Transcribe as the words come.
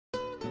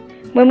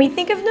When we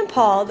think of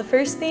Nepal, the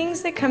first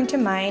things that come to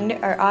mind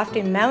are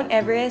often Mount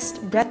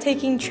Everest,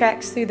 breathtaking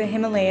treks through the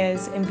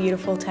Himalayas, and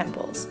beautiful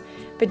temples.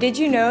 But did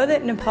you know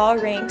that Nepal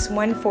ranks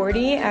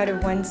 140 out of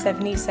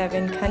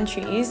 177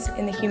 countries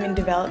in the Human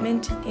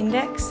Development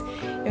Index?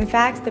 In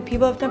fact, the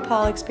people of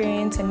Nepal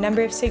experience a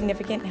number of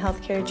significant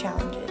healthcare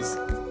challenges.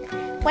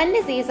 One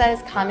disease that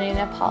is common in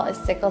Nepal is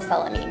sickle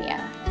cell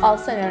anemia,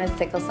 also known as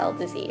sickle cell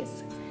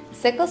disease.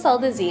 Sickle cell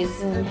disease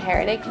is an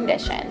inherited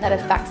condition that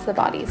affects the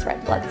body's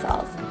red blood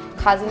cells,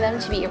 causing them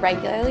to be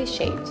irregularly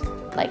shaped,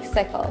 like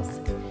sickles.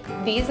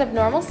 These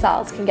abnormal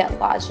cells can get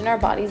lodged in our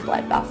body's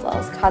blood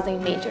vessels,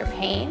 causing major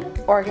pain,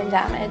 organ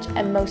damage,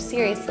 and most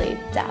seriously,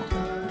 death.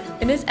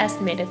 It is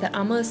estimated that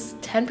almost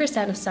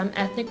 10% of some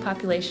ethnic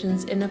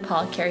populations in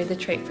Nepal carry the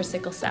trait for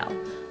sickle cell.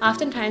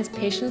 Oftentimes,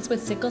 patients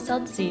with sickle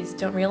cell disease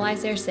don't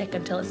realize they're sick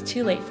until it's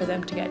too late for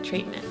them to get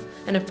treatment,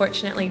 and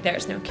unfortunately,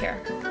 there's no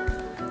cure.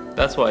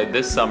 That's why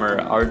this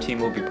summer, our team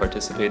will be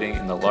participating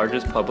in the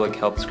largest public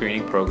health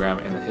screening program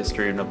in the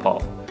history of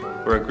Nepal.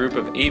 We're a group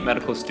of 8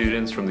 medical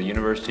students from the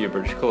University of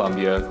British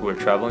Columbia who are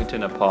traveling to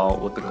Nepal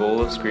with the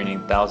goal of screening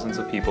thousands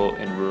of people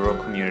in rural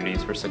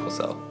communities for sickle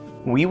cell.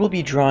 We will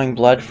be drawing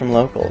blood from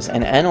locals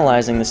and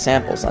analyzing the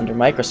samples under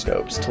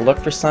microscopes to look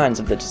for signs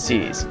of the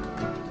disease.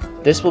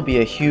 This will be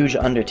a huge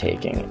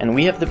undertaking, and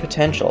we have the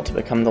potential to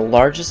become the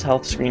largest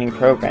health screening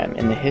program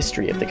in the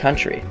history of the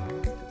country.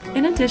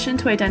 In addition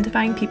to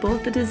identifying people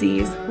with the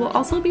disease, we'll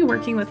also be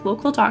working with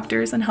local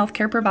doctors and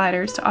healthcare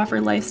providers to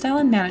offer lifestyle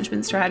and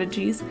management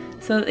strategies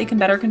so that they can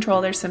better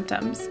control their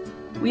symptoms.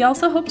 We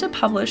also hope to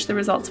publish the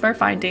results of our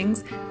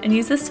findings and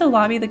use this to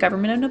lobby the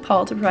government of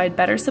Nepal to provide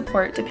better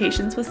support to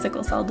patients with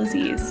sickle cell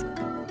disease.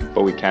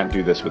 But we can't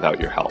do this without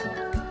your help.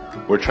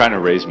 We're trying to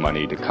raise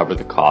money to cover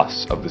the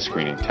costs of the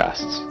screening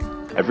tests.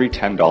 Every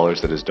 $10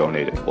 that is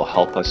donated will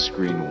help us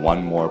screen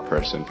one more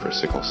person for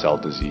sickle cell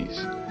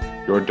disease.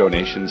 Your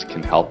donations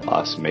can help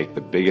us make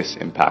the biggest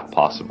impact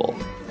possible,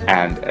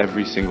 and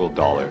every single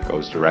dollar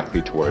goes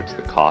directly towards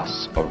the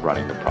costs of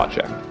running the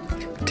project.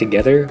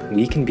 Together,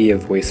 we can be a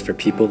voice for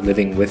people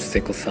living with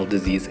sickle cell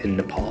disease in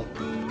Nepal.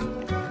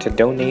 To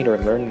donate or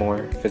learn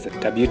more, visit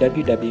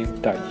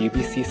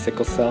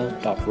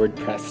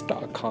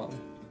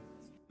www.ubcsicklecell.wordpress.com.